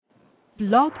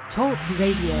Blog Talk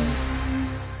Radio.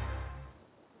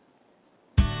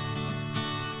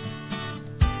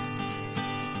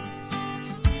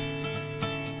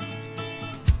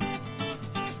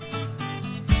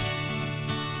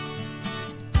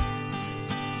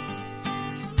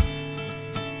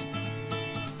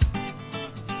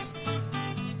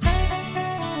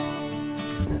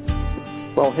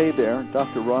 Well, hey there,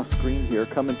 Dr. Ross Green here,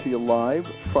 coming to you live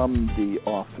from the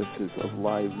offices of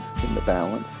Lives in the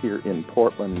Balance here in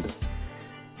Portland,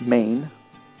 Maine.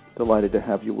 Delighted to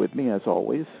have you with me, as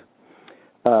always.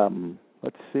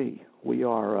 Let's see, we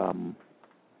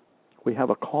have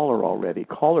a caller already.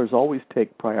 Callers always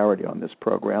take priority on this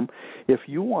program. If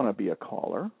you want to be a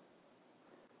caller,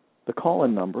 the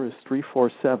call-in number is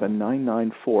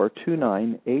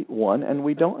 347-994-2981, and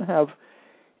we don't have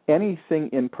anything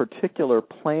in particular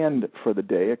planned for the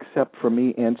day except for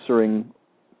me answering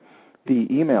the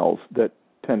emails that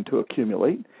tend to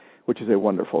accumulate, which is a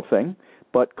wonderful thing.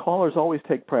 But callers always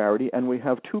take priority, and we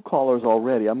have two callers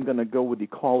already. I'm going to go with the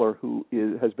caller who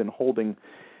has been holding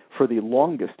for the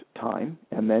longest time,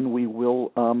 and then we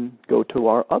will go to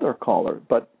our other caller.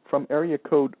 But from area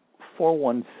code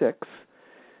 416,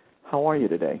 how are you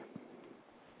today?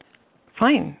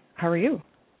 Fine. How are you?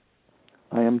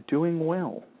 I am doing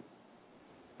well.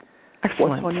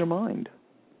 Excellent. What's on your mind?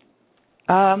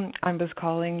 I was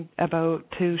calling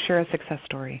to share a success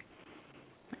story.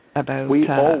 We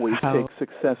always take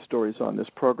success stories on this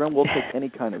program. We'll take any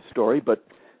kind of story, but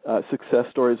success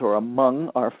stories are among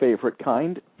our favorite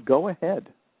kind. Go ahead.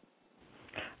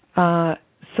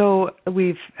 So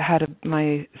we've had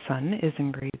my son is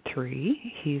in grade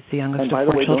 3. He's the youngest of 4 children. And by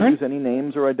the way, don't use any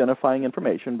names or identifying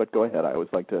information, but go ahead. I always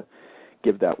like to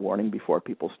give that warning before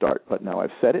people start. But now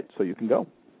I've said it, so you can go.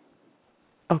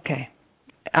 Okay.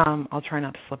 I'll try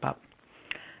not to slip up.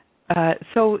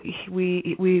 So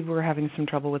we were having some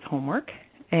trouble with homework,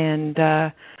 and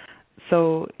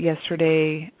so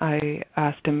yesterday I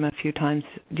asked him a few times,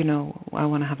 I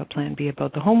want to have a plan B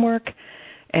about the homework,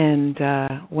 and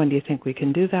when do you think we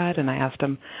can do that? And I asked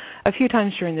him a few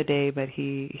times during the day, but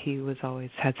he was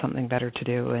always had something better to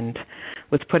do and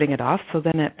was putting it off. So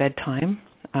then at bedtime,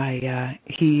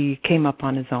 he came up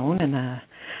on his own, and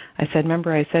I said,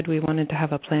 remember I said we wanted to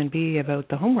have a plan B about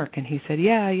the homework? And he said,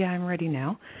 yeah, I'm ready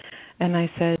now. And I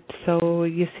said, so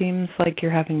you seems like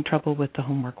you're having trouble with the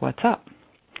homework. What's up?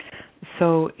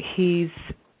 So he's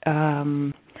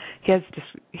having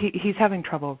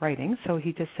trouble writing. So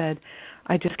he just said,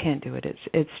 I just can't do it.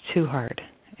 It's too hard.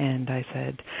 And I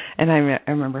said, and I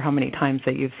remember how many times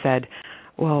that you've said,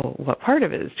 well, what part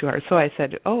of it is too hard? So I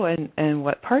said, oh, and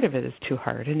what part of it is too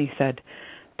hard? And he said,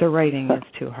 the writing is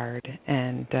too hard.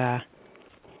 And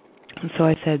so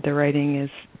I said, the writing is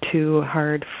too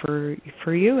hard for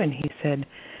you? And he said,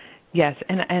 yes.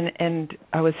 And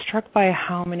I was struck by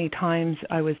how many times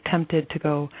I was tempted to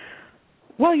go,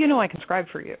 well, I can scribe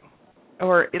for you.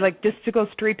 Or like just to go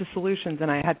straight to solutions, and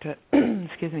I had to,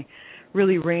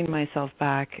 really rein myself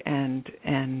back and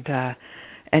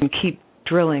keep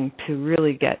drilling to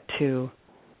really get to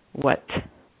what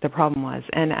the problem was.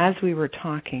 And as we were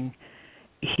talking,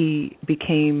 he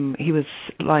was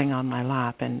lying on my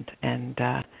lap, and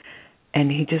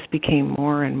he just became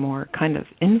more and more kind of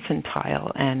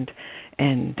infantile and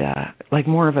like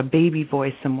more of a baby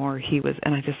voice the more he was.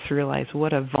 And I just realized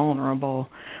what a vulnerable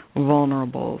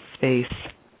space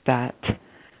that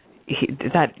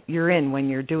you're in when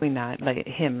you're doing that, like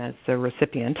him as the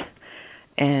recipient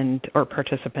or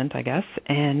participant, I guess.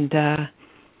 And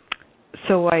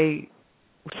so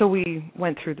we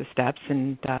went through the steps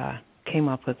and came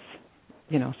up with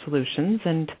solutions.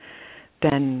 And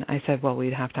then I said, well,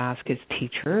 we'd have to ask his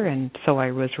teacher. And so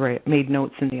I made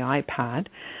notes in the iPad,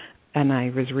 and I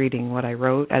was reading what I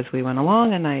wrote as we went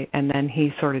along, and then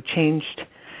he sort of changed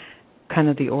kind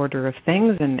of the order of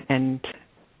things,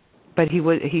 but he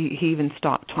even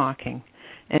stopped talking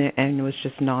and was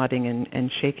just nodding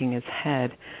and shaking his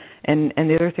head. And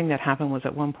the other thing that happened was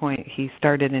at one point he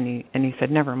started and he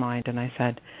said, never mind. And I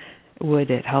said,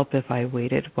 would it help if I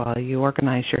waited while you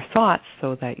organize your thoughts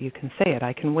so that you can say it?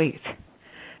 I can wait.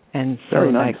 And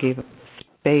so that gave him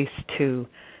space to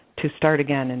start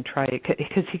again and try it,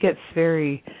 because he gets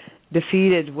very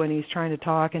defeated when he's trying to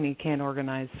talk and he can't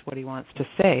organize what he wants to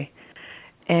say.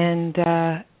 And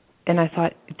I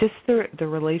thought just the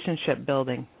relationship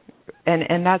building,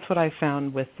 and that's what I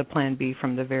found with the Plan B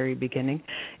from the very beginning,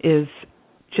 is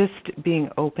just being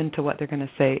open to what they're going to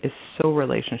say is so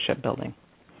relationship building.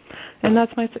 And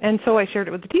so I shared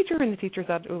it with the teacher, and the teacher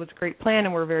thought it was a great plan,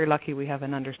 and we're very lucky we have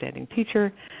an understanding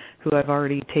teacher who I've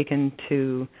already taken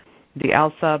to the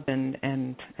ALSUB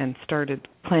and started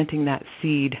planting that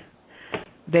seed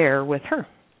there with her.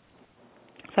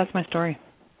 So that's my story.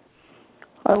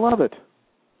 I love it.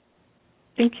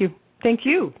 Thank you. Thank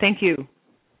you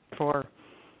for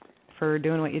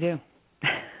doing what you do.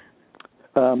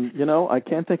 I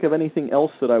can't think of anything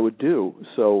else that I would do,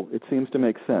 so it seems to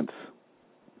make sense.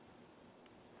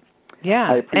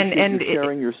 Yeah, I appreciate you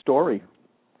sharing your story.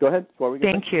 Go ahead.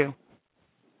 Thank you.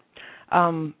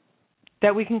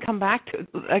 That we can come back to,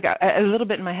 like a little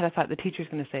bit in my head, I thought the teacher's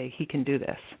going to say, he can do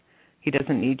this. He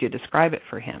doesn't need you to describe it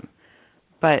for him.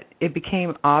 But it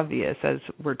became obvious as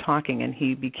we're talking and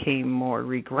he became more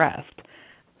regressed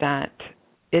that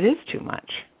it is too much.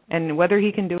 And whether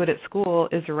he can do it at school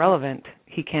is irrelevant.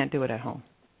 He can't do it at home.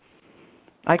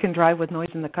 I can drive with noise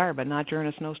in the car, but not during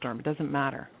a snowstorm. It doesn't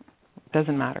matter. It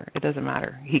doesn't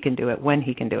matter. He can do it when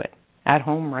he can do it. At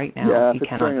home right now, he cannot do it. Yeah, if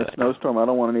it's during a snowstorm, I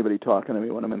don't want anybody talking to me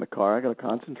when I'm in the car. I got to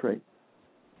concentrate.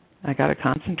 And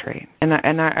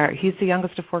he's the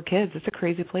youngest of 4 kids. It's a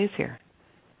crazy place here.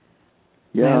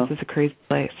 Yeah. This is a crazy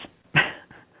place.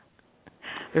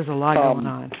 There's a lot going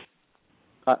on.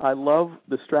 I love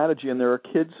the strategy, and there are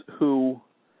kids who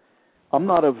I'm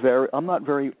not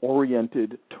very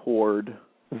oriented toward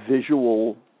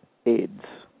visual aids.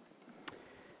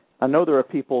 I know there are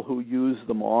people who use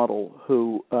the model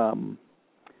who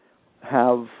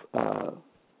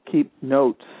keep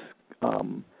notes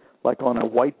like on a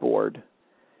whiteboard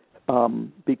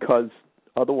because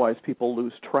otherwise people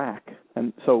lose track.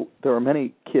 And so there are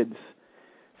many kids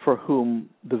for whom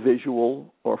the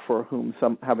visual or for whom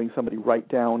having somebody write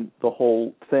down the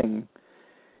whole thing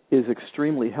is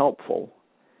extremely helpful.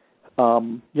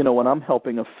 When I'm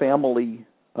helping a family,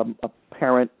 a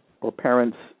parent or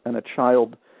parents and a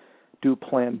child do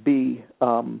Plan B,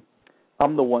 I'm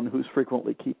the one who's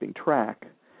frequently keeping track.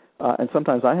 And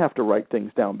sometimes I have to write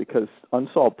things down because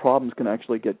unsolved problems can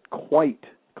actually get quite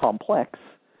complex,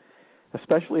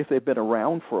 especially if they've been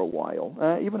around for a while.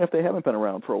 Even if they haven't been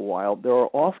around for a while, there are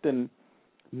often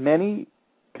many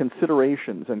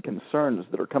considerations and concerns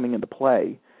that are coming into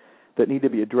play that need to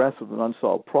be addressed with an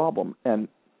unsolved problem, and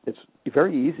it's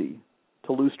very easy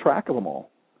to lose track of them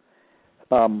all.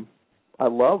 I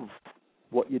love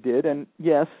what you did, and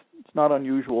yes, it's not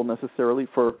unusual necessarily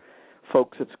for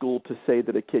folks at school to say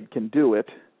that a kid can do it.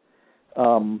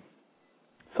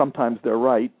 Sometimes they're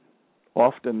right.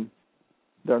 Often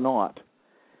they're not.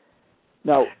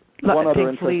 Now, one other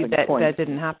interesting point. That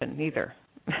didn't happen either.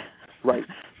 Right.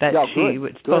 That she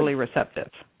was totally receptive.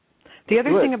 The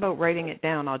other thing about writing it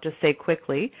down, I'll just say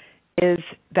quickly, is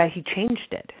that he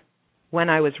changed it when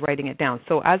I was writing it down.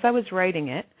 So as I was writing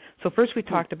it, so first we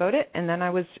talked about it, and then I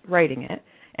was writing it.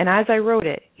 And as I wrote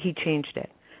it, he changed it.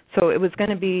 So it was going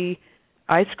to be,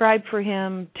 I scribed for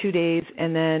him 2 days,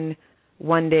 and then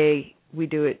one day we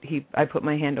do it. I put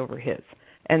my hand over his.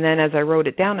 And then as I wrote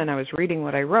it down and I was reading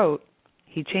what I wrote,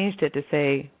 he changed it to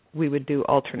say we would do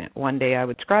alternate. One day I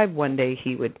would scribe, one day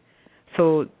he would.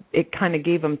 So it kind of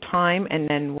gave him time, and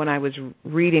then when I was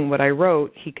reading what I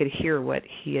wrote, he could hear what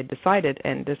he had decided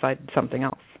and decided something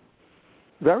else.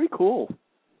 Very cool.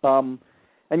 And,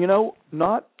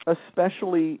 not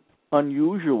especially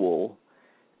unusual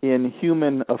in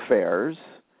human affairs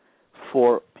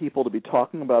for people to be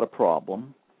talking about a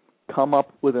problem, come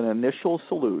up with an initial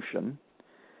solution,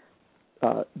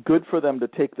 good for them to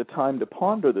take the time to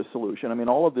ponder the solution. I mean,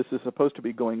 all of this is supposed to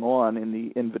be going on in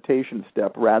the invitation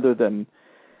step rather than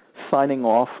signing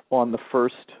off on the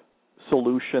first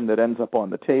solution that ends up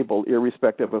on the table,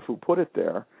 irrespective of who put it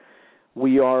there.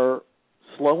 We are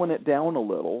slowing it down a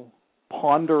little,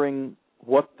 pondering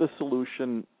what the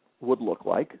solution would look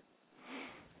like,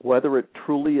 whether it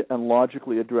truly and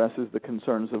logically addresses the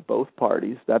concerns of both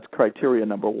parties. That's criteria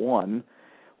number 1.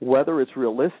 Whether it's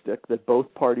realistic that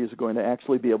both parties are going to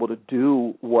actually be able to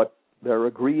do what they're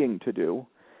agreeing to do.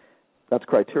 That's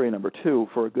criteria number 2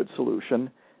 for a good solution.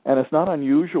 And it's not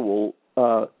unusual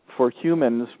for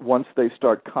humans, once they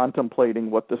start contemplating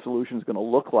what the solution is going to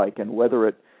look like and whether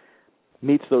it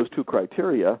meets those 2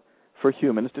 criteria, for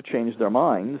humans to change their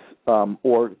minds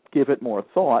or give it more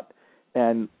thought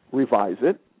and revise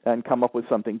it and come up with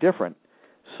something different.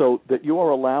 So that you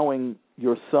are allowing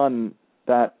your son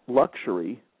that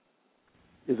luxury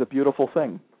is a beautiful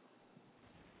thing.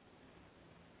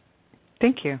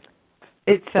 Thank you.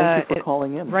 Thank you for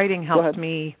calling in. Writing helped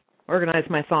me organize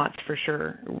my thoughts for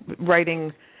sure.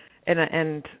 Writing,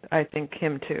 and I think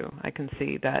him too. I can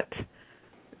see that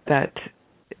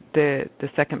the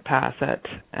second pass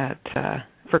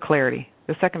for clarity.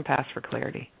 The second pass for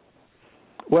clarity.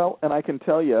 Well, and I can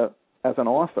tell you, as an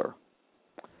author,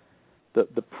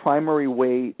 the primary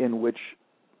way in which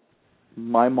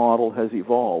my model has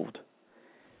evolved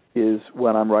is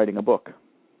when I'm writing a book.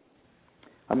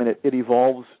 it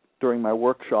evolves during my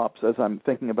workshops as I'm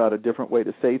thinking about a different way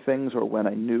to say things, or when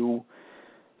a new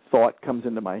thought comes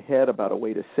into my head about a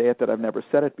way to say it that I've never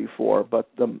said it before. But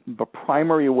the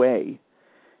primary way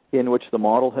in which the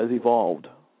model has evolved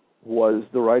was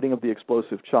the writing of The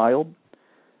Explosive Child,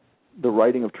 the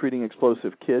writing of Treating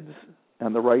Explosive Kids,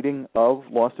 and the writing of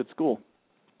Lost at School.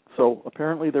 So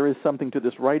apparently there is something to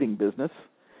this writing business.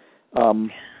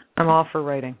 I'm all for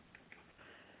writing.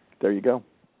 There you go.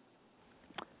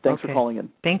 Thanks for calling in.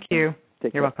 Thank you.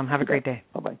 You're welcome. Have a great day.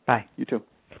 Bye-bye. Bye. You too.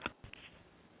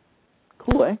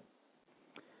 Cool, eh?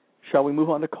 Shall we move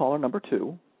on to caller number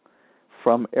 2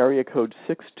 from area code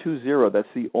 620? That's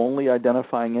the only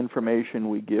identifying information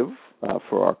we give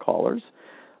for our callers.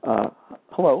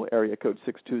 Hello, area code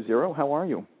 620. How are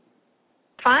you?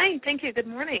 Fine, thank you. Good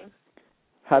morning.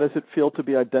 How does it feel to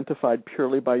be identified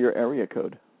purely by your area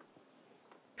code?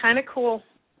 Kind of cool.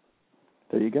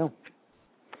 There you go.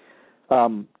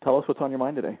 Tell us what's on your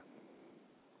mind today.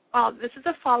 Well, this is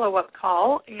a follow-up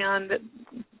call, and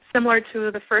similar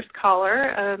to the first caller,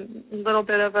 a little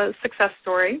bit of a success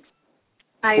story.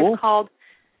 I've called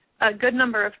a good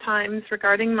number of times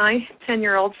regarding my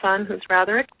 10-year-old son, who's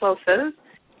rather explosive,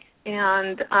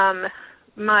 and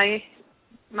my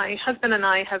husband and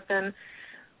I have been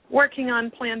working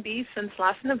on Plan B since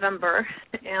last November,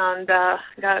 and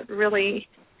got really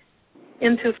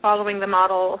into following the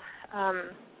model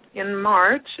in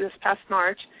March, this past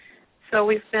March. So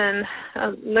we've been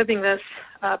living this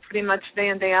pretty much day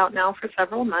in, day out now for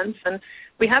several months, and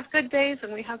we have good days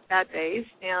and we have bad days,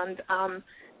 and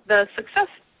the success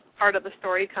part of the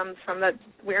story comes from that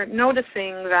we're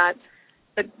noticing that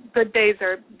the good days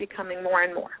are becoming more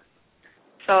and more.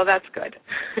 So that's good.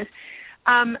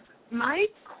 My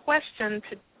question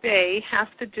today has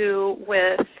to do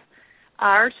with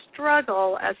our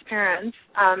struggle as parents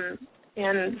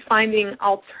in finding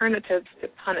alternatives to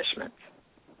punishment.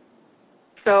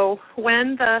 So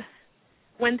when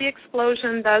the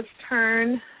explosion does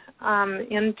turn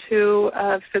into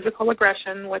physical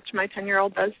aggression, which my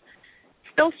 10-year-old does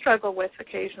still struggle with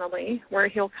occasionally, where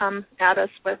he'll come at us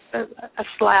with a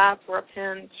slap or a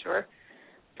pinch or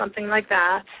something like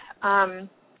that,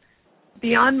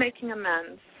 beyond making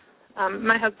amends,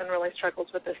 my husband really struggles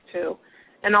with this too,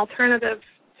 an alternative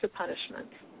to punishment.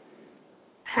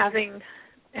 Having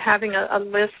a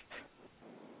list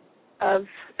of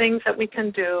things that we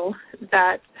can do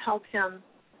that help him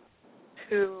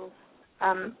to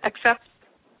accept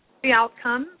the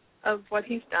outcome of what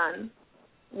he's done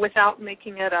without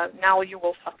making it a now you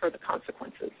will suffer the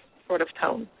consequences sort of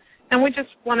tone. And we just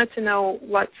wanted to know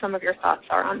what some of your thoughts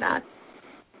are on that.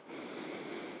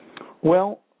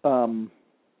 Well,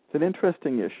 it's an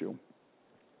interesting issue.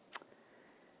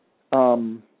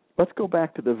 Let's go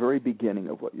back to the very beginning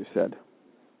of what you said.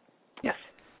 Yes.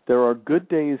 There are good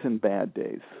days and bad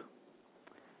days.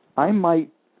 I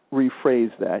might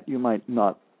rephrase that. You might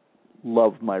not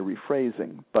love my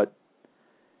rephrasing, but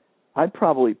I'd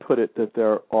probably put it that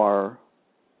there are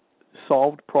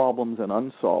solved problems and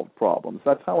unsolved problems.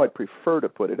 That's how I prefer to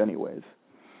put it anyways.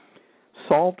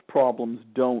 Solved problems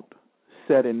don't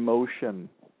set in motion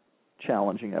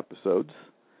challenging episodes.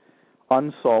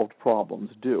 Unsolved problems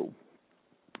do.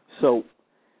 So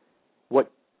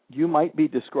what you might be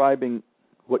describing,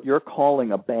 what you're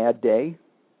calling a bad day,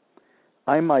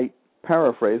 I might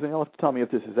paraphrase, and you'll have to tell me if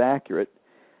this is accurate,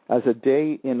 as a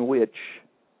day in which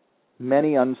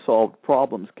many unsolved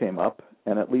problems came up,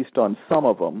 and at least on some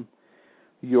of them,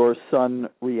 your son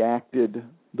reacted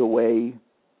the way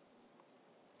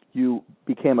you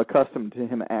became accustomed to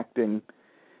him acting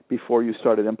before you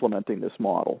started implementing this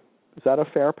model. Is that a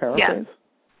fair paraphrase? Yes,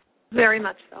 very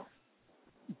much so.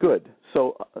 Good.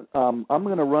 So I'm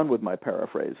going to run with my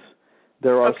paraphrase.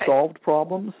 There are solved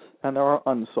problems and there are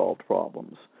unsolved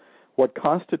problems. What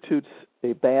constitutes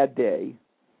a bad day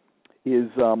is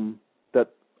that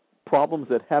problems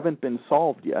that haven't been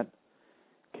solved yet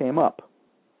came up.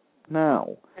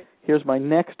 Now, here's my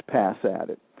next pass at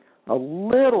it. A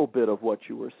little bit of what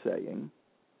you were saying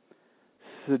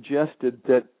suggested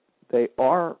that they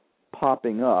are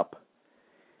popping up,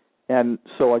 and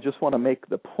so I just want to make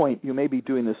the point, you may be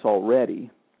doing this already,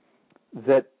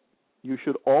 that you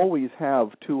should always have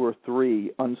 2 or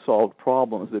 3 unsolved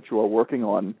problems that you are working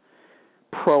on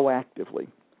proactively.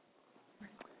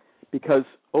 Because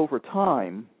over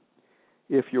time,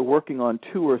 if you're working on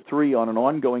 2 or 3 on an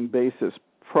ongoing basis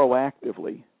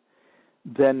proactively,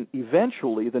 then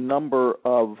eventually the number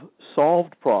of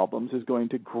solved problems is going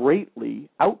to greatly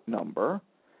outnumber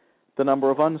the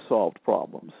number of unsolved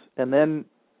problems. And then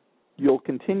you'll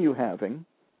continue having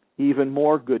even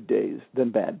more good days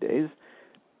than bad days.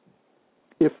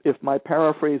 if my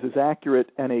paraphrase is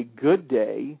accurate, and a good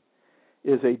day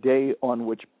is a day on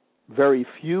which very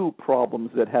few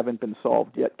problems that haven't been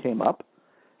solved yet came up,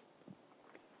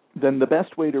 then the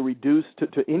best way to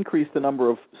increase the number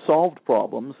of solved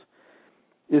problems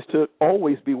is to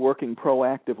always be working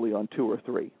proactively on 2 or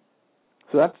 3.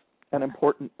 So that's an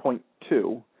important point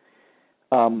too,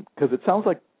 because it sounds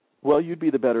like, well, you'd be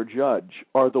the better judge.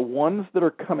 Are the ones that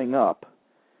are coming up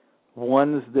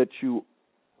ones that you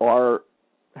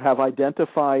have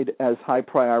identified as high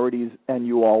priorities and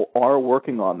you all are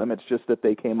working on them? It's just that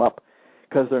they came up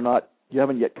because you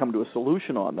haven't yet come to a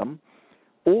solution on them,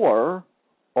 or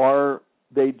are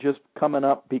they just coming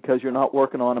up because you're not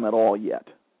working on them at all yet?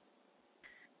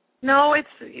 No,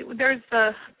 there's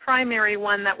the primary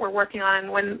one that we're working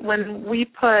on. When we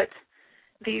put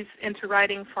these into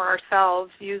writing for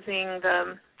ourselves using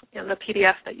the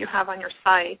PDF that you have on your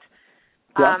site,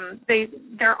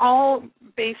 they're all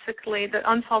basically, the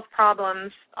unsolved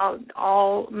problems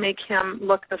all make him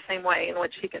look the same way, in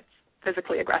which he gets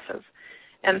physically aggressive.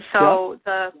 And so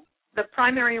the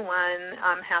primary one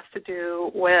has to do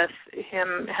with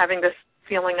him having this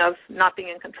feeling of not being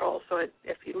in control. So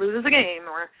if he loses a game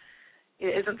or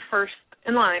isn't first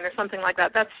in line or something like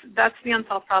that, that's the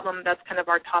unsolved problem. That's kind of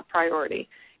our top priority.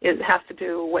 It has to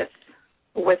do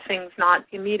with things not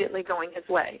immediately going his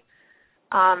way.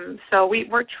 So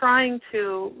we're trying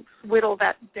to whittle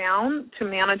that down to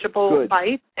manageable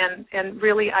bites and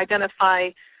really identify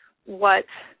what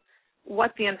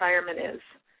the environment is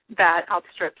that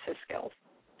outstrips his skills.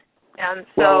 And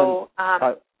so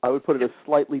I would put it a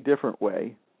slightly different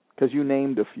way, because you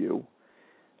named a few.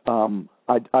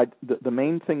 The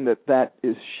main thing that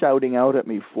is shouting out at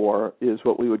me for is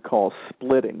what we would call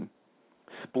splitting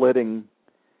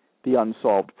the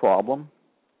unsolved problem.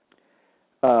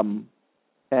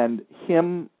 And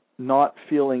him not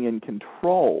feeling in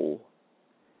control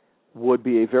would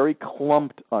be a very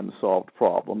clumped unsolved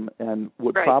problem and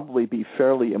would probably be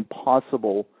fairly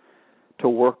impossible to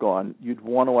work on. You'd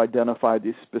want to identify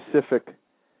the specific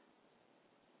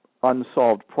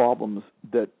unsolved problems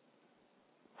that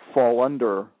fall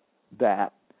under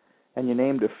that, and you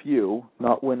named a few.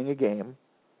 Not winning a game,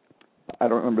 I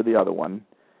don't remember the other one.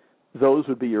 Those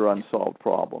would be your unsolved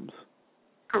problems.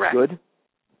 Correct. Good.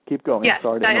 Keep going. Yes,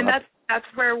 sorry to interrupt. And that's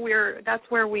where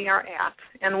we are at,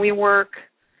 and we work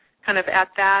kind of at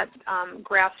that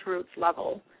grassroots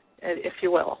level, if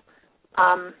you will.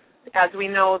 As we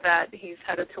know that he's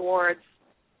headed towards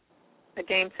a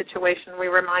game situation, we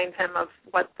remind him of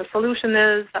what the solution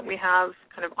is that we have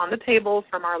kind of on the table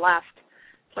from our last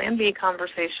Plan B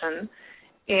conversation,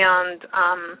 and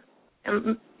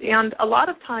a lot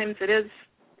of times it is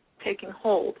taking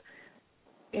hold,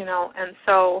 and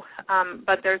so,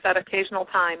 but there's that occasional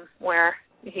time where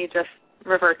he just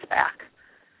reverts back.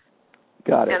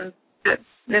 Got it. And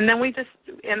then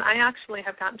I actually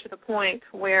have gotten to the point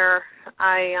where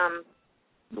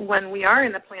when we are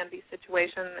in the Plan B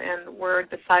situation and we're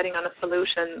deciding on a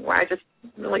solution, where I just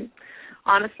really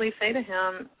honestly say to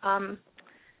him,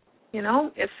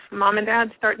 if Mom and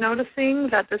Dad start noticing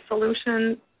that the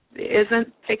solution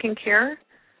isn't taking care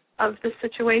of the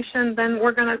situation, then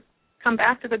we're going to come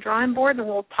back to the drawing board and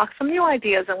we'll talk some new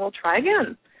ideas and we'll try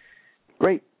again.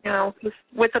 Great.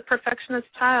 With a perfectionist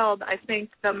child, I think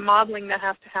the modeling that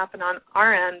has to happen on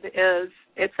our end is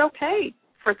it's okay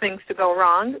for things to go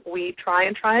wrong. We try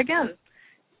and try again.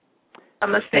 A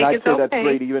mistake is okay. That's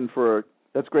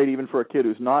great even for a kid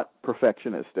who's not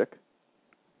perfectionistic.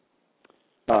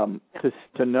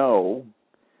 To know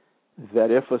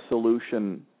that if a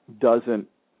solution doesn't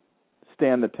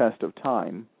stand the test of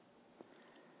time,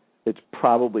 it's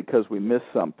probably because we missed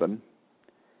something,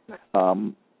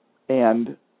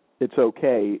 and it's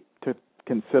okay to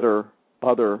consider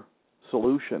other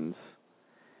solutions.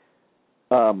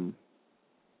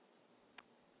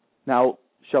 Now,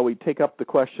 shall we take up the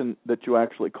question that you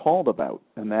actually called about,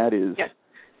 and that is,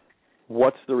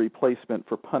 what's the replacement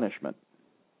for punishment?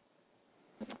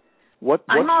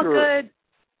 I'm all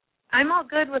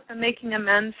good with the making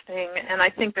amends thing, and I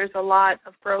think there's a lot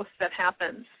of growth that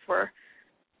happens for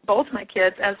both my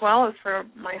kids as well as for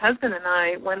my husband and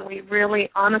I when we really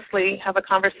honestly have a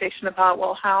conversation about,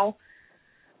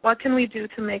 what can we do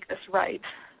to make this right?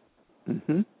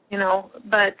 Mm-hmm.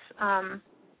 But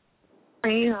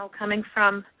coming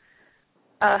from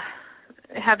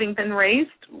having been raised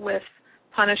with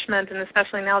punishment, and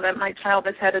especially now that my child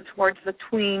is headed towards the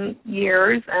tween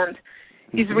years, and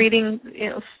he's reading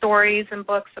stories and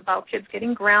books about kids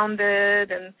getting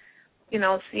grounded and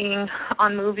seeing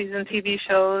on movies and TV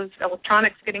shows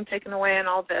electronics getting taken away and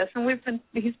all this, and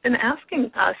he's been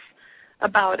asking us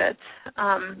about it.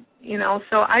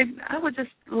 So I would just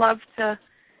love to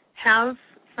have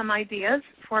some ideas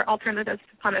for alternatives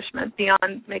to punishment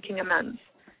beyond making amends.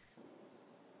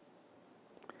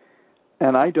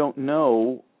 And I don't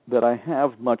know that I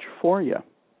have much for you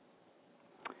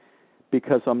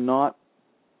because I'm not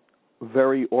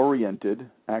very oriented,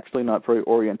 actually not very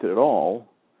oriented at all,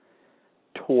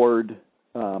 toward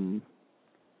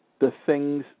the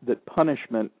things that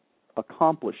punishment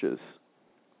accomplishes.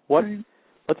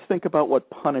 Let's think about what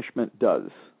punishment does.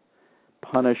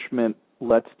 Punishment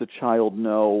lets the child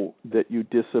know that you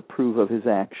disapprove of his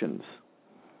actions.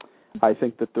 I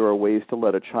think that there are ways to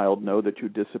let a child know that you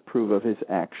disapprove of his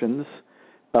actions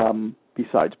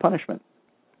besides punishment.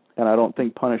 And I don't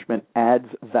think punishment adds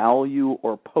value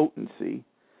or potency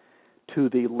to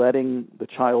the letting the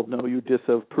child know you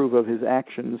disapprove of his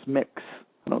actions mix.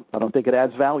 I don't think it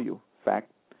adds value. In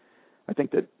fact, I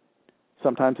think that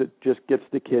sometimes it just gets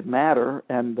the kid madder,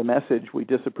 and the message, we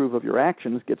disapprove of your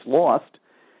actions, gets lost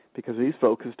because he's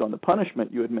focused on the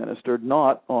punishment you administered,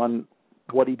 not on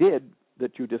what he did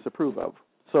that you disapprove of.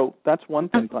 So that's one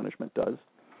thing punishment does.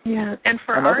 Yeah, and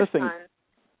for Another our thing, son,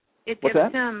 it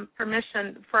gives him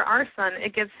permission. For our son,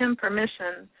 it gives him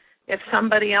permission if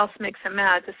somebody else makes him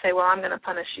mad to say, well, I'm going to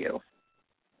punish you.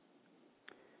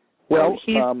 Well,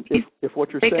 so if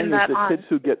what you're saying is that kids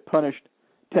who get punished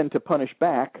tend to punish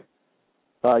back,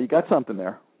 you got something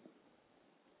there.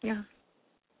 Yeah.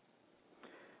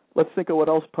 Let's think of what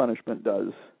else punishment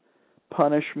does.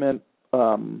 Punishment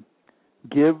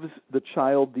gives the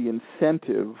child the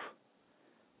incentive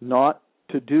not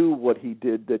to do what he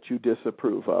did that you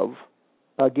disapprove of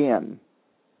again.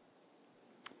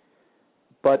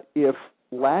 But if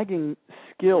lagging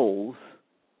skills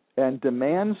and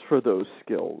demands for those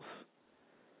skills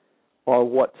are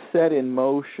what set in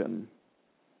motion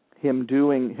him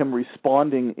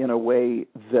responding in a way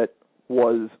that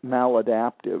was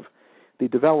maladaptive, the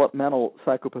developmental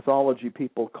psychopathology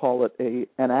people call it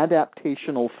an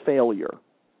adaptational failure.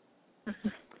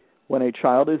 When a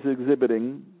child is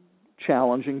exhibiting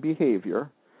challenging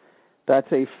behavior,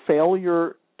 that's a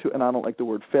failure to, and I don't like the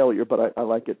word failure, but I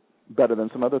like it better than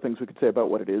some other things we could say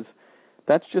about what it is.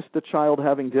 That's just the child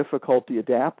having difficulty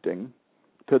adapting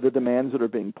to the demands that are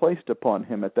being placed upon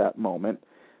him at that moment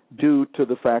due to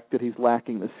the fact that he's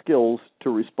lacking the skills to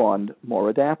respond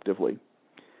more adaptively.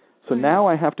 So now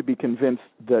I have to be convinced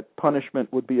that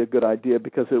punishment would be a good idea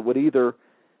because it would either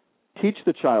teach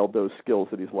the child those skills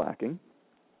that he's lacking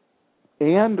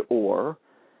and or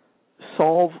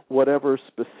solve whatever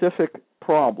specific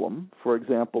problem, for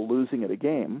example, losing at a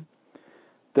game,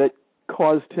 that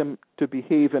caused him to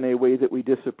behave in a way that we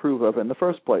disapprove of in the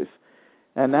first place.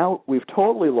 And now we've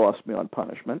totally lost me on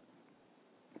punishment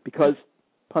because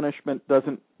punishment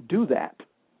doesn't do that.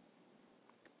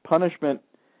 Punishment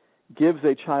gives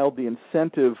a child the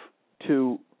incentive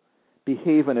to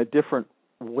behave in a different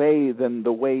way than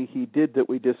the way he did that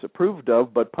we disapproved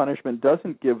of, but punishment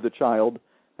doesn't give the child,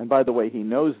 and by the way, he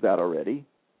knows that already.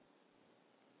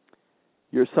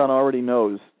 Your son already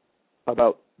knows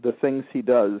about the things he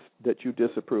does that you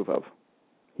disapprove of.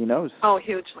 He knows. Oh,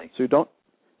 hugely. So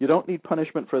you don't need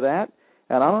punishment for that,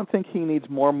 and I don't think he needs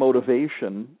more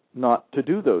motivation not to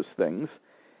do those things.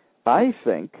 I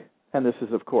think, and this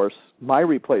is, of course, my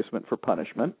replacement for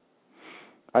punishment,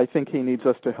 I think he needs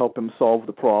us to help him solve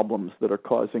the problems that are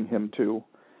causing him to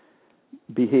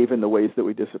behave in the ways that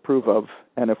we disapprove of.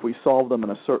 And if we solve them in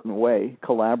a certain way,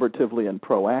 collaboratively and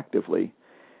proactively,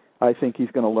 I think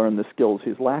he's going to learn the skills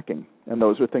he's lacking. And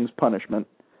those are things punishment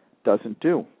doesn't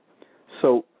do.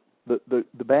 So the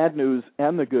bad news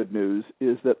and the good news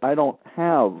is that I don't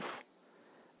have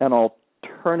an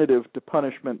alternative to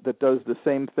punishment that does the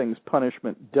same things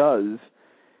punishment does,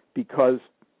 because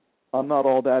I'm not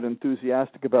all that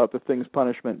enthusiastic about the things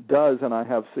punishment does, and I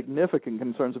have significant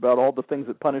concerns about all the things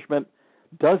that punishment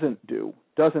doesn't do,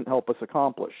 doesn't help us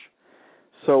accomplish.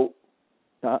 So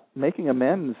making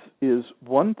amends is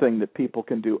one thing that people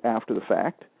can do after the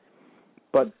fact,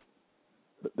 but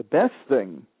the best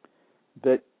thing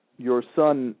that your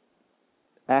son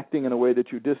acting in a way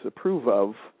that you disapprove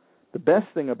of, the best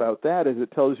thing about that is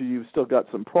it tells you you've still got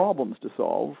some problems to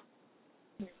solve,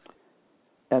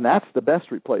 and that's the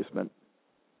best replacement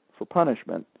for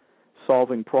punishment,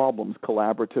 solving problems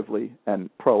collaboratively and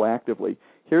proactively.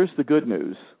 Here's the good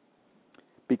news.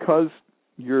 Because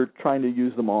you're trying to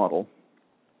use the model,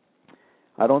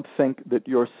 I don't think that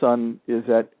your son is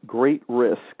at great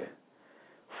risk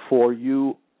for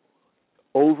you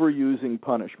overusing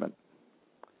punishment.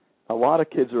 A lot of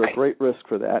kids are at great risk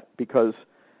for that because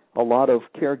a lot of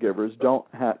caregivers don't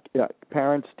have,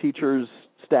 parents, teachers,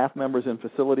 staff members in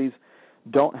facilities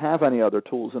don't have any other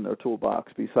tools in their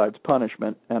toolbox besides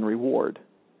punishment and reward.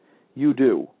 You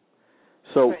do.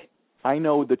 So right. I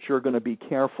know that you're going to be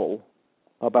careful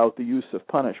about the use of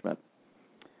punishment.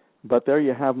 But there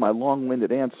you have my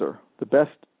long-winded answer. The best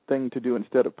thing to do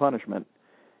instead of punishment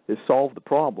is solve the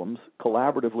problems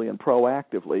collaboratively and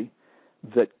proactively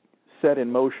that set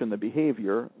in motion the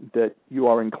behavior that you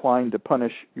are inclined to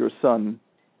punish your son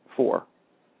for.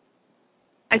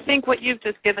 I think what you've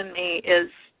just given me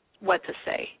is what to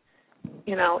say.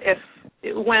 You know,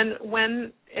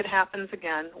 when it happens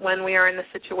again, when we are in a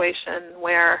situation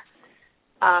where,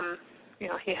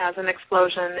 he has an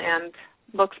explosion and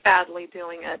looks badly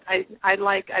doing it,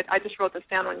 I just wrote this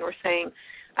down when you were saying,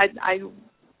 I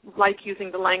like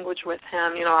using the language with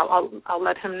him. You know, I'll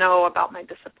let him know about my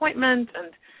disappointment,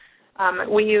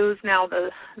 and we use now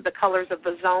the colors of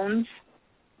the zones.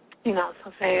 You know,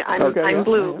 so say I'm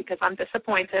blue because I'm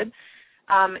disappointed,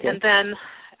 and then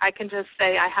I can just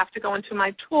say I have to go into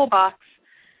my toolbox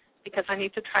because I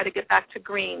need to try to get back to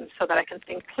green so that I can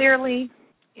think clearly,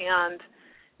 and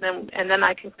then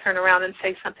I can turn around and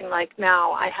say something like,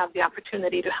 now I have the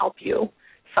opportunity to help you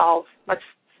solve. Let's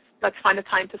find a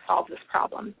time to solve this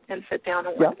problem and sit down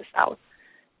and work this out.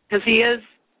 Because he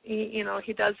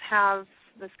does have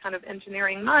this kind of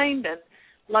engineering mind and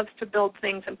loves to build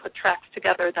things and put tracks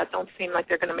together that don't seem like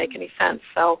they're going to make any sense.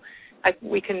 So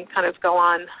we can kind of go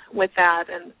on with that.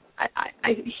 And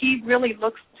he really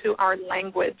looks to our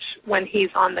language when he's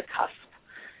on the cusp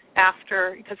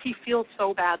because he feels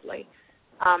so badly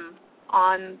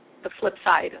on the flip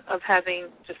side of having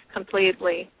just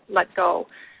completely let go.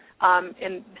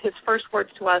 And his first words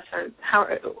to us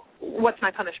are, what's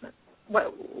my punishment?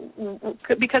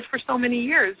 Because for so many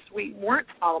years we weren't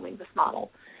following this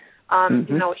model.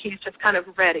 He's just kind of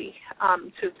ready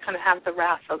to kind of have the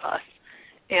wrath of us.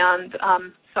 And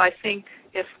so I think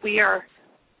if we are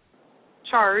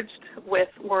charged with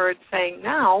words saying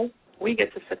now, we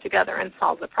get to sit together and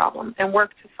solve the problem and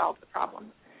work to solve the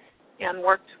problem and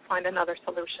work to find another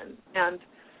solution. And,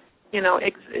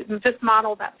 just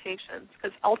model that patience,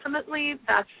 because ultimately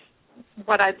that's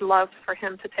what I'd love for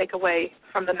him to take away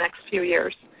from the next few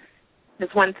years is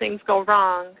when things go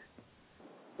wrong,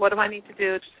 what do I need to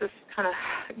do to just kind of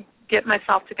get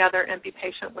myself together and be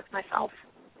patient with myself?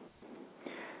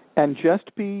 And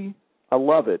I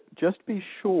love it, just be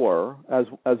sure, as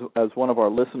one of our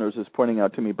listeners is pointing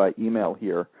out to me by email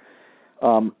here,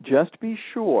 just be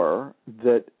sure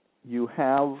that you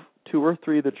have 2 or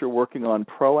 3 that you're working on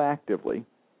proactively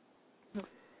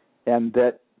and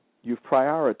that you've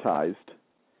prioritized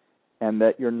and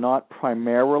that you're not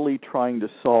primarily trying to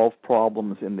solve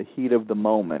problems in the heat of the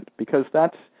moment, because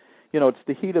that's, it's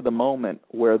the heat of the moment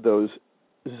where those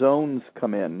zones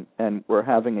come in and we're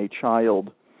having a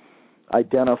child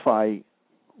identify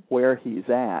where he's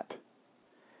at.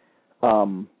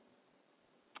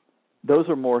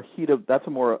 That's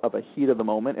more of a heat of the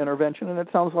moment intervention, and it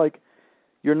sounds like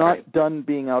you're not done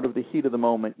being out of the heat of the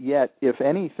moment yet, if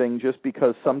anything, just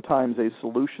because sometimes a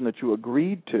solution that you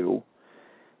agreed to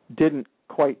didn't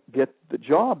quite get the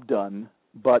job done,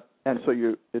 and so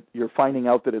you're finding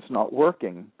out that it's not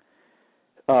working.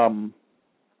 Your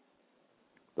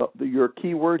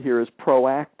key word here is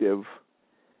proactive.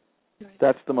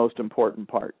 That's the most important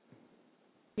part.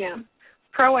 Yeah,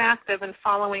 proactive and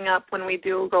following up when we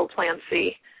do go Plan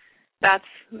C. That's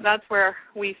where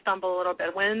we stumble a little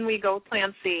bit. When we go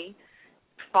Plan C,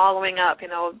 following up,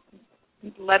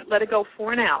 let it go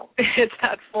for now. It's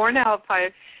that for now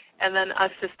part, and then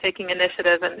us just taking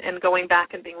initiative and going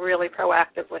back and being really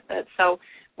proactive with it. So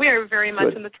we are very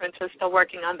much in the trenches still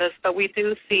working on this, but we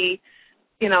do see,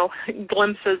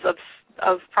 glimpses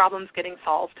of problems getting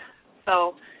solved.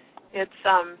 So I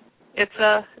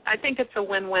think it's a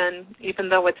win-win, even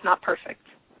though it's not perfect.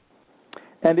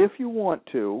 And if you want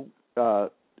to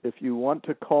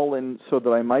call in so that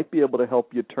I might be able to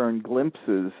help you turn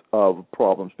glimpses of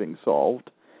problems being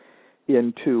solved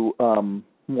into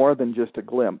more than just a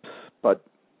glimpse, but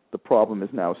the problem is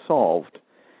now solved.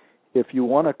 If you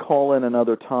want to call in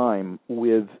another time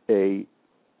with a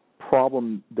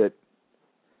problem that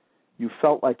you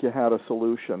felt like you had a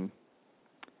solution,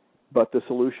 but the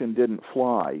solution didn't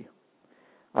fly,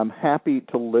 I'm happy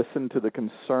to listen to the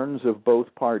concerns of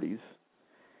both parties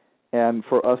and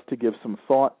for us to give some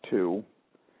thought to,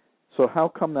 so how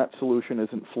come that solution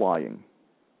isn't flying?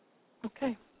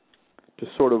 Okay. To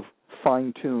sort of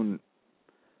fine-tune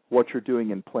what you're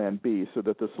doing in Plan B so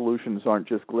that the solutions aren't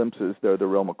just glimpses, they're the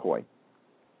real McCoy.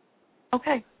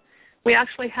 Okay. We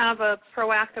actually have a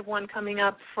proactive one coming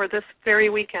up for this very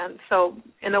weekend, so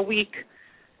in a week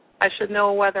I should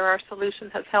know whether our solution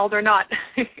has held or not.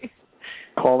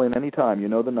 Call in any time. You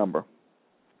know the number.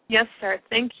 Yes, sir.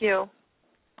 Thank you.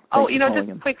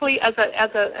 Just quickly as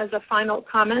a final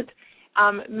comment,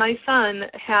 my son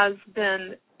has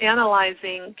been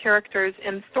analyzing characters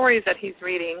in stories that he's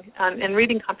reading, and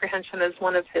reading comprehension is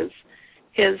one of his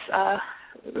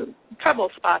trouble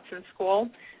spots in school.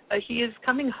 He is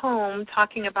coming home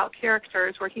talking about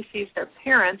characters where he sees their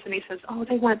parents, and he says, "Oh,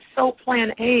 they went so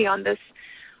plan A on this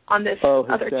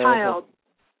other child."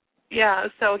 Yeah,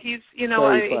 so he's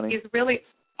he's really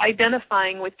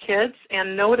identifying with kids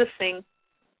and noticing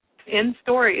in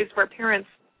stories where parents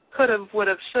could have, would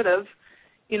have, should have,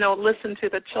 listened to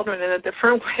the children in a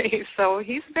different way. So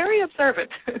he's very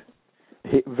observant.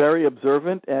 Very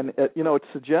observant, and it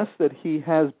suggests that he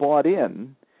has bought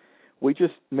in. We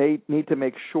just need to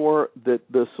make sure that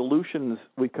the solutions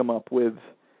we come up with,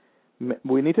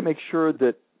 we need to make sure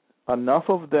that enough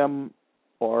of them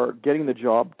are getting the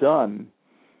job done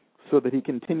so that he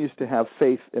continues to have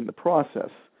faith in the process.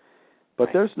 But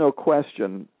there's no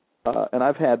question, and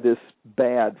I've had this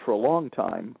bad for a long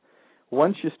time,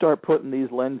 once you start putting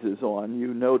these lenses on,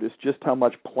 you notice just how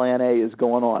much plan A is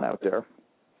going on out there.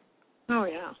 Oh,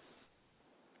 yeah.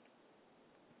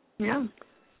 Yeah.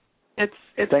 It's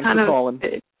Thanks kind for of calling.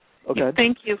 Okay.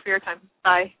 Thank you for your time.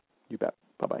 Bye. You bet.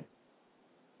 Bye-bye.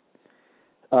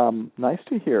 Nice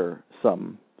to hear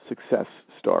some success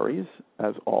stories,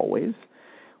 as always.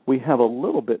 We have a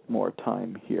little bit more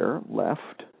time here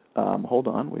left. Hold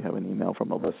on. We have an email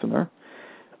from a listener.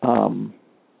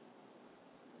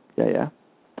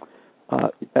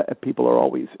 People are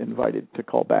always invited to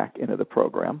call back into the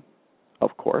program,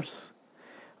 of course.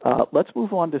 Let's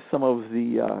move on to some of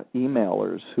the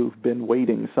emailers who've been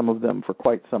waiting, some of them for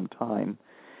quite some time,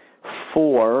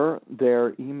 for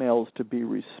their emails to be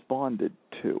responded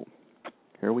to.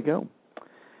 Here we go.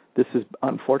 This is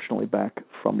unfortunately back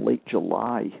from late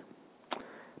July,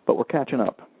 but we're catching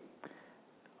up.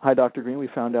 Hi, Dr. Green. We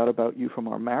found out about you from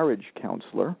our marriage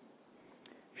counselor.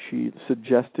 She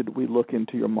suggested we look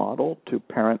into your model to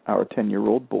parent our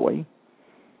 10-year-old boy.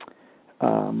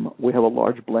 We have a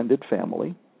large blended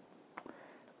family.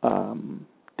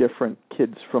 Different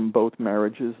kids from both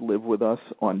marriages live with us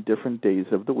on different days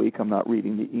of the week. I'm not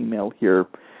reading the email here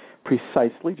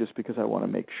precisely just because I want to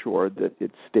make sure that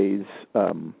it stays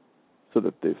so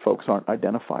that the folks aren't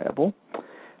identifiable.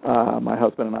 My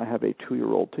husband and I have a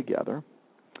 2-year-old together.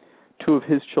 2 of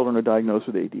his children are diagnosed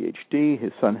with ADHD.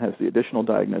 His son has the additional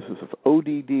diagnosis of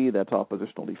ODD, that's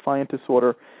oppositional defiant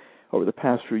disorder. Over the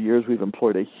past few years, we've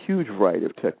employed a huge variety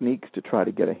of techniques to try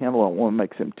to get a handle on what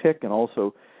makes him tick and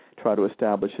also try to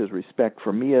establish his respect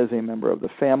for me as a member of the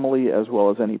family as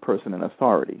well as any person in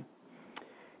authority.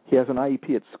 He has an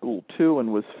IEP at school, too,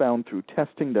 and was found through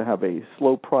testing to have a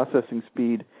slow processing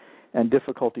speed and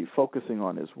difficulty focusing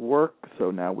on his work,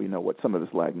 so now we know what some of his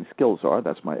lagging skills are.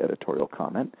 That's my editorial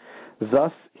comment.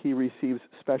 Thus, he receives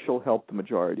special help the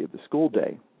majority of the school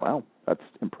day. Wow, that's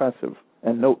impressive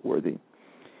and noteworthy.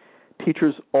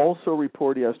 Teachers also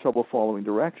report he has trouble following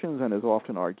directions and is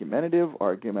often argumentative.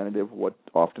 What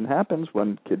often happens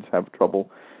when kids have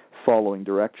trouble following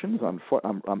directions. I'm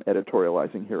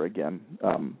editorializing here again,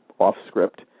 off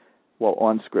script. Well,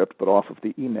 on script, but off of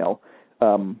the email.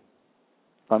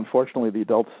 Unfortunately, the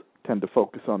adults tend to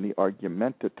focus on the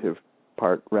argumentative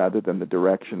part rather than the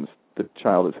directions the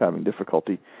child is having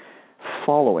difficulty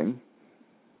following.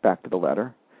 Back to the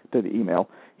letter, to the email.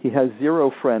 He has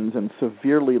 0 friends and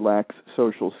severely lacks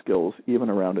social skills, even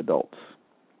around adults.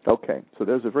 Okay, so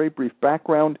there's a very brief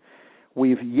background.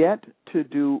 We've yet to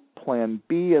do Plan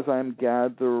B as I'm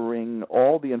gathering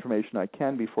all the information I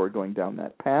can before going down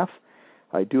that path.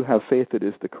 I do have faith it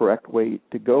is the correct way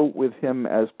to go with him,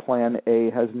 as Plan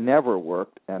A has never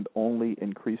worked and only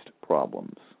increased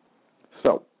problems.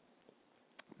 So,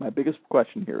 my biggest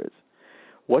question here is,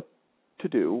 what to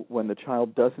do when the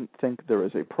child doesn't think there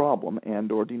is a problem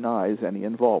and or denies any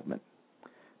involvement?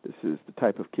 This is the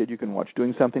type of kid you can watch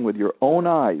doing something with your own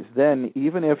eyes. Then,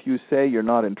 even if you say you're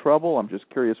not in trouble, I'm just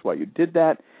curious why you did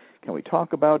that, can we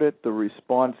talk about it? The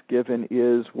response given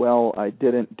is, well, I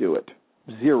didn't do it.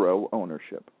 0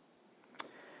 ownership.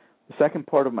 The second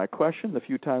part of my question, the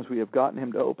few times we have gotten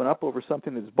him to open up over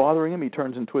something that's bothering him, he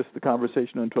turns and twists the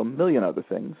conversation into a million other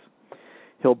things.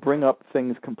 He'll bring up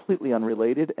things completely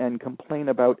unrelated and complain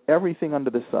about everything under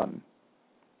the sun.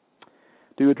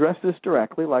 Do you address this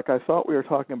directly, like I thought we were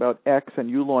talking about X and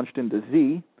you launched into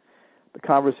Z? The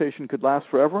conversation could last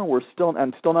forever and we're still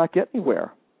not get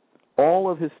anywhere. All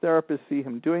of his therapists see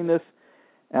him doing this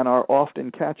and are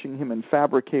often catching him in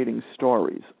fabricating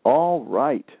stories. All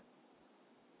right.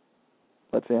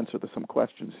 Let's answer some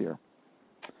questions here.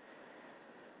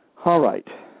 All right.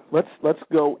 Let's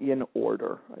go in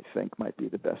order, I think might be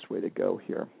the best way to go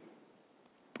here.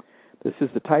 This is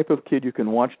the type of kid you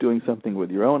can watch doing something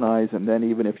with your own eyes, and then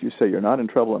even if you say you're not in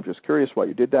trouble, I'm just curious why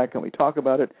you did that, can we talk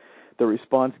about it? The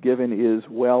response given is,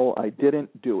 well, I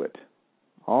didn't do it.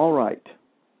 All right.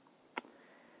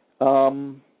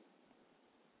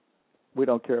 We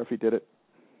don't care if he did it.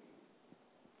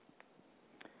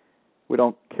 We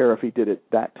don't care if he did it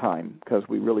that time because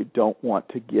we really don't want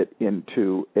to get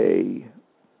into a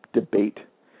debate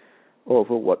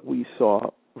over what we saw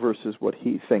versus what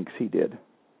he thinks he did.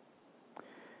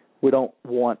 We don't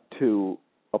want to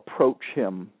approach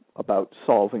him about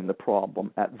solving the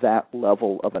problem at that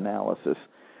level of analysis,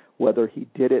 whether he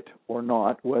did it or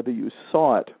not, whether you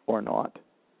saw it or not.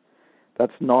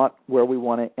 That's not where we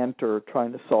want to enter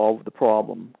trying to solve the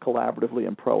problem collaboratively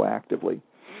and proactively.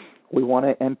 We want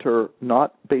to enter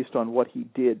not based on what he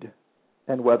did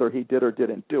and whether he did or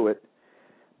didn't do it,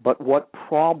 but what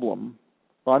problem,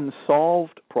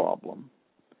 unsolved problem,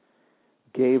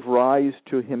 gave rise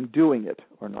to him doing it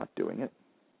or not doing it.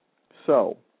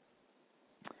 So,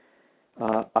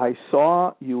 I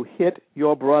saw you hit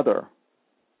your brother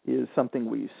is something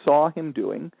we saw him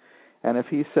doing, and if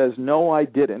he says, no, I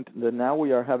didn't, then now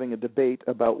we are having a debate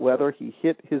about whether he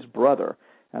hit his brother,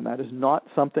 and that is not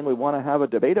something we want to have a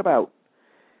debate about.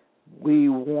 We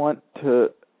want to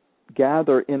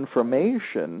gather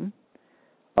information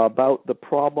about the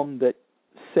problem that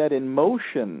set in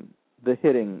motion the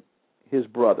hitting his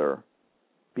brother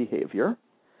behavior,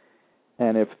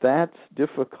 and if that's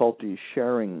difficulty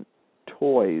sharing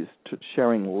toys, to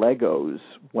sharing Legos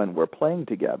when we're playing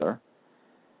together,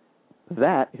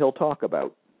 that he'll talk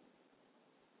about.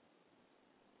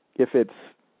 If it's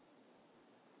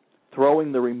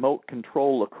throwing the remote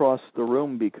control across the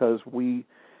room because we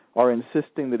are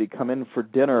insisting that he come in for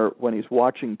dinner when he's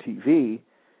watching TV,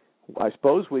 I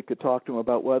suppose we could talk to him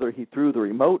about whether he threw the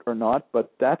remote or not,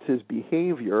 but that's his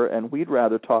behavior, and we'd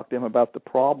rather talk to him about the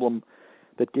problem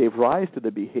that gave rise to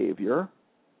the behavior.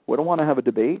 We don't want to have a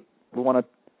debate. We want to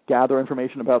gather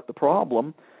information about the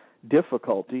problem,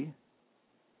 difficulty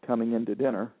coming into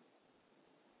dinner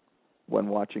when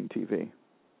watching TV.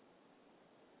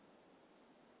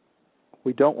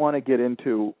 We don't want to get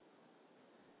into,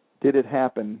 did it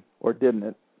happen or didn't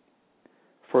it?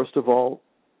 First of all,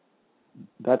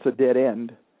 that's a dead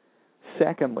end.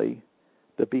 Secondly,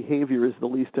 the behavior is the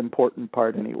least important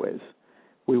part anyways.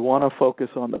 We want to focus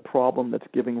on the problem that's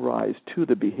giving rise to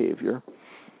the behavior.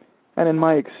 And in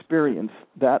my experience,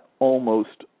 that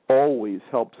almost always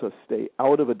helps us stay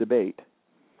out of a debate.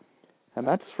 And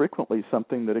that's frequently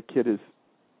something that a kid is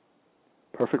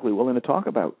perfectly willing to talk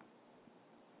about.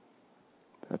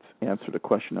 That's answer to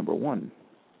question number 1.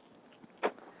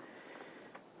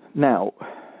 Now,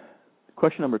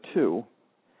 question number 2,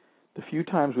 the few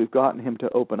times we've gotten him to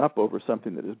open up over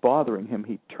something that is bothering him,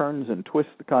 he turns and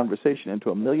twists the conversation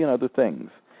into a million other things.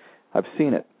 I've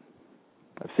seen it.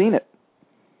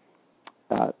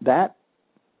 That,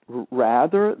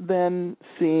 rather than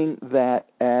seeing that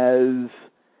as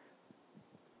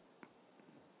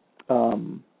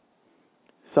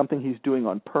something he's doing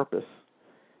on purpose,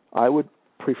 I would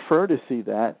prefer to see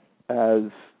that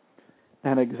as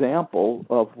an example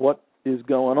of what is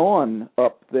going on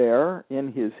up there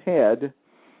in his head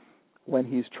when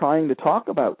he's trying to talk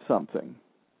about something.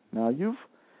 Now, you've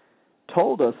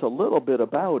told us a little bit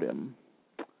about him.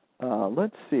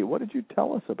 Let's see, what did you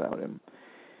tell us about him?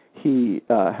 He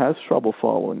has trouble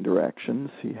following directions.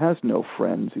 He has no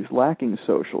friends. He's lacking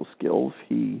social skills.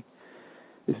 He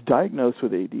is diagnosed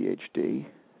with ADHD.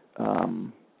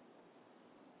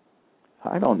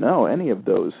 I don't know. Any of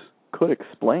those could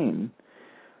explain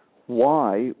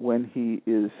why, when he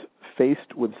is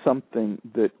faced with something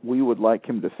that we would like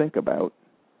him to think about,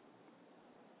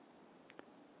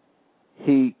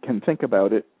 he can think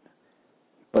about it,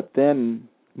 but then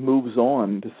moves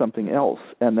on to something else,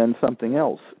 and then something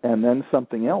else, and then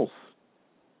something else.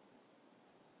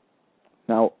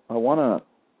 Now, the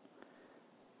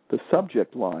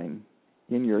subject line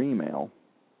in your email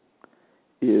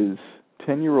is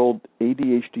 10-year-old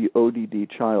ADHD ODD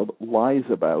child lies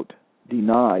about,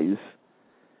 denies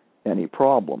any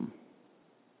problem.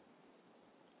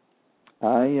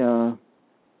 I'm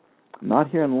not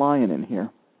hearing lying in here.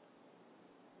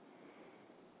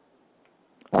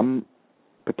 I'm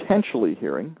potentially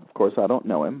hearing, of course I don't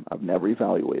know him, I've never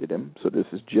evaluated him, so this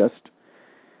is just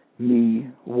me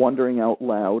wondering out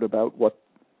loud about what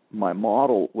my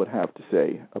model would have to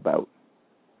say about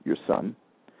your son.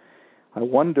 I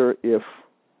wonder if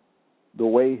the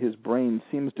way his brain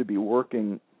seems to be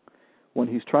working when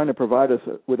he's trying to provide us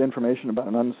with information about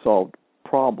an unsolved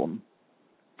problem,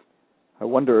 I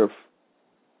wonder if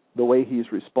the way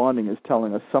he's responding is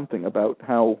telling us something about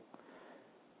how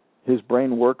his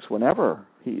brain works whenever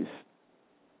he's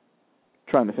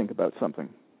trying to think about something.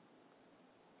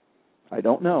 I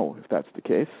don't know if that's the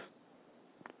case.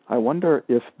 I wonder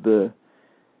if the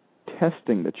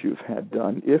testing that you've had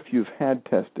done, if you've had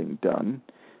testing done,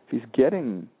 if he's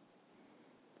getting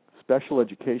special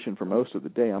education for most of the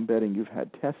day, I'm betting you've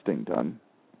had testing done.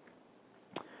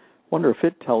 Wonder if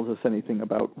it tells us anything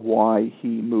about why he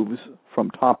moves from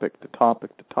topic to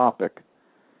topic to topic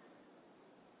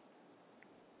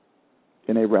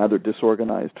in a rather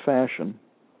disorganized fashion.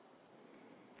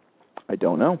 I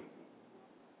don't know.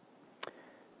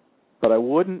 But I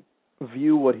wouldn't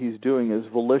view what he's doing as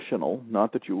volitional,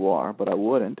 not that you are, but I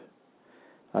wouldn't.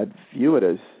 I'd view it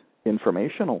as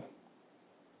informational.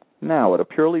 Now, as a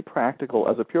purely practical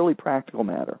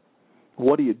matter,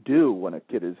 what do you do when a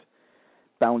kid is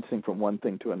bouncing from one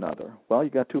thing to another? Well,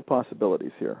 you got two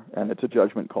possibilities here, and it's a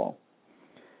judgment call.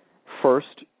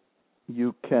 First,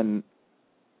 you can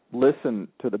listen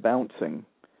to the bouncing,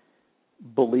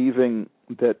 believing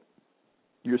that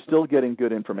you're still getting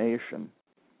good information,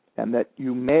 and that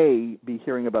you may be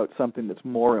hearing about something that's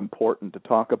more important to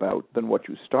talk about than what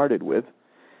you started with.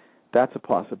 That's a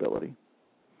possibility.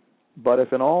 But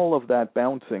if in all of that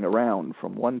bouncing around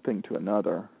from one thing to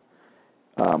another,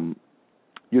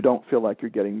 you don't feel like you're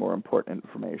getting more important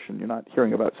information, you're not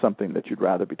hearing about something that you'd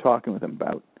rather be talking with him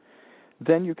about,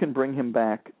 then you can bring him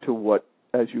back to what,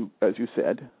 as you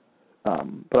said,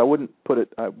 but I wouldn't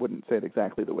say it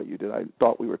exactly the way you did. I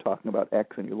thought we were talking about X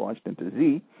and you launched into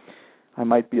Z. I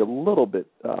might be a little bit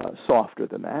softer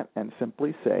than that and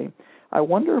simply say, I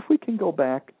wonder if we can go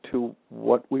back to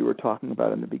what we were talking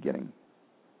about in the beginning.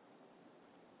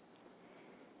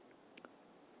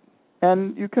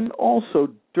 And you can also,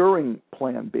 during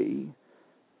Plan B,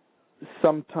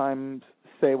 sometimes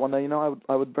say, well, now,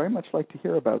 I would very much like to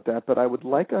hear about that, but I would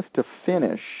like us to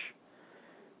finish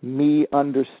me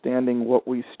understanding what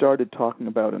we started talking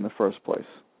about in the first place.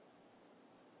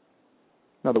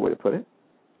 Another way to put it.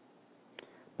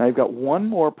 Now, you've got one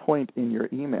more point in your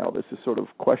email. This is sort of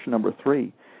question number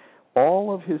 3.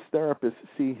 All of his therapists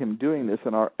see him doing this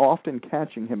and are often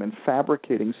catching him in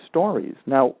fabricating stories.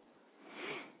 Now,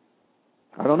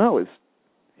 I don't know, is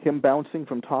him bouncing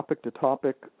from topic to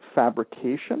topic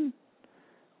fabrication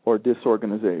or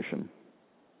disorganization?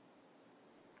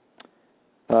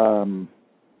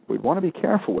 We'd want to be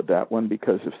careful with that one,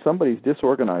 because if somebody's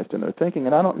disorganized in their thinking,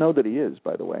 and I don't know that he is,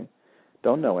 by the way,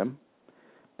 don't know him,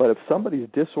 but if somebody's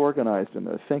disorganized in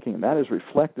their thinking, and that is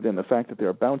reflected in the fact that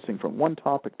they're bouncing from one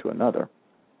topic to another,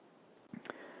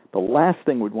 the last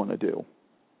thing we'd want to do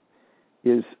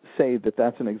is say that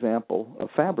that's an example of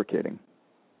fabricating.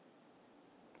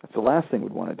 That's the last thing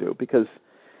we'd want to do, because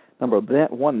number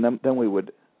one, then we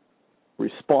would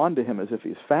respond to him as if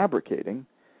he's fabricating,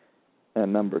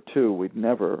 and number 2, we'd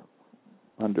never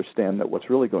understand that what's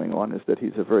really going on is that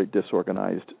he's a very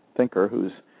disorganized thinker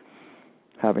who's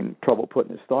having trouble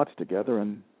putting his thoughts together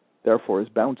and therefore is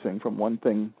bouncing from one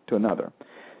thing to another.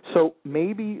 So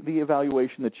maybe the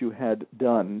evaluation that you had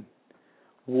done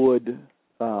would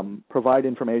provide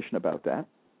information about that.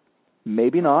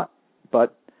 Maybe not,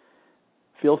 but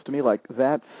feels to me like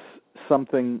that's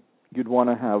something you'd want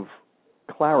to have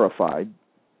clarified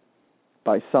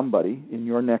by somebody in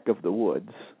your neck of the woods.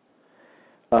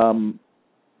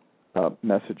 A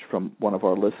message from one of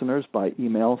our listeners by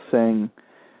email saying,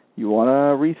 you want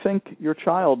to rethink your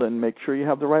child and make sure you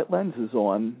have the right lenses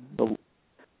on. The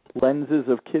lenses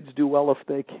of kids do well if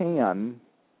they can.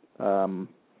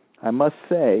 I must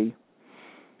say,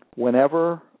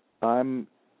 whenever I'm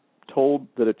told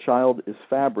that a child is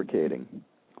fabricating,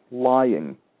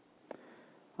 lying,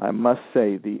 I must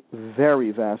say the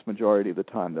very vast majority of the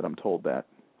time that I'm told that,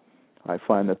 I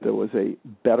find that there was a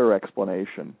better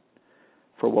explanation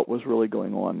for what was really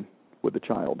going on with the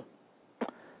child.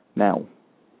 Now,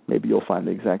 maybe you'll find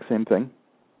the exact same thing.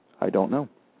 I don't know.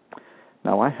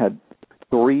 Now, I had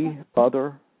 3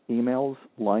 other emails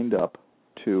lined up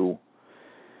to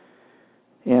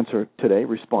answer today,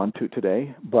 respond to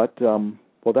today, but,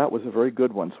 that was a very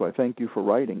good one, so I thank you for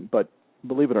writing. But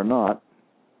believe it or not,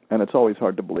 and it's always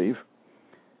hard to believe,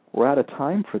 we're out of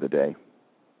time for the day.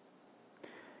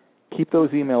 Keep those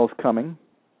emails coming.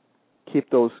 Keep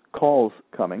those calls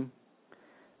coming.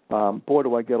 Boy,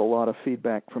 do I get a lot of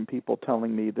feedback from people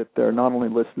telling me that they're not only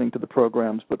listening to the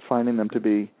programs, but finding them to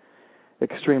be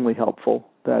extremely helpful.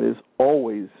 That is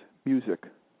always music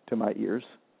to my ears.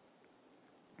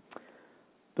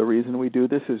 The reason we do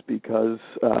this is because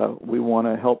we want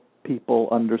to help people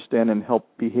understand and help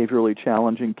behaviorally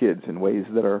challenging kids in ways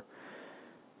that are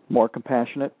more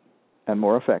compassionate and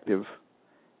more effective,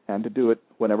 and to do it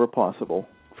whenever possible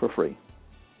for free.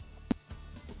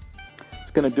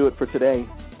 going to do it for today.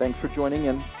 Thanks for joining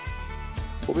in.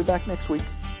 We'll be back next week.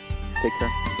 Take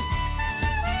care.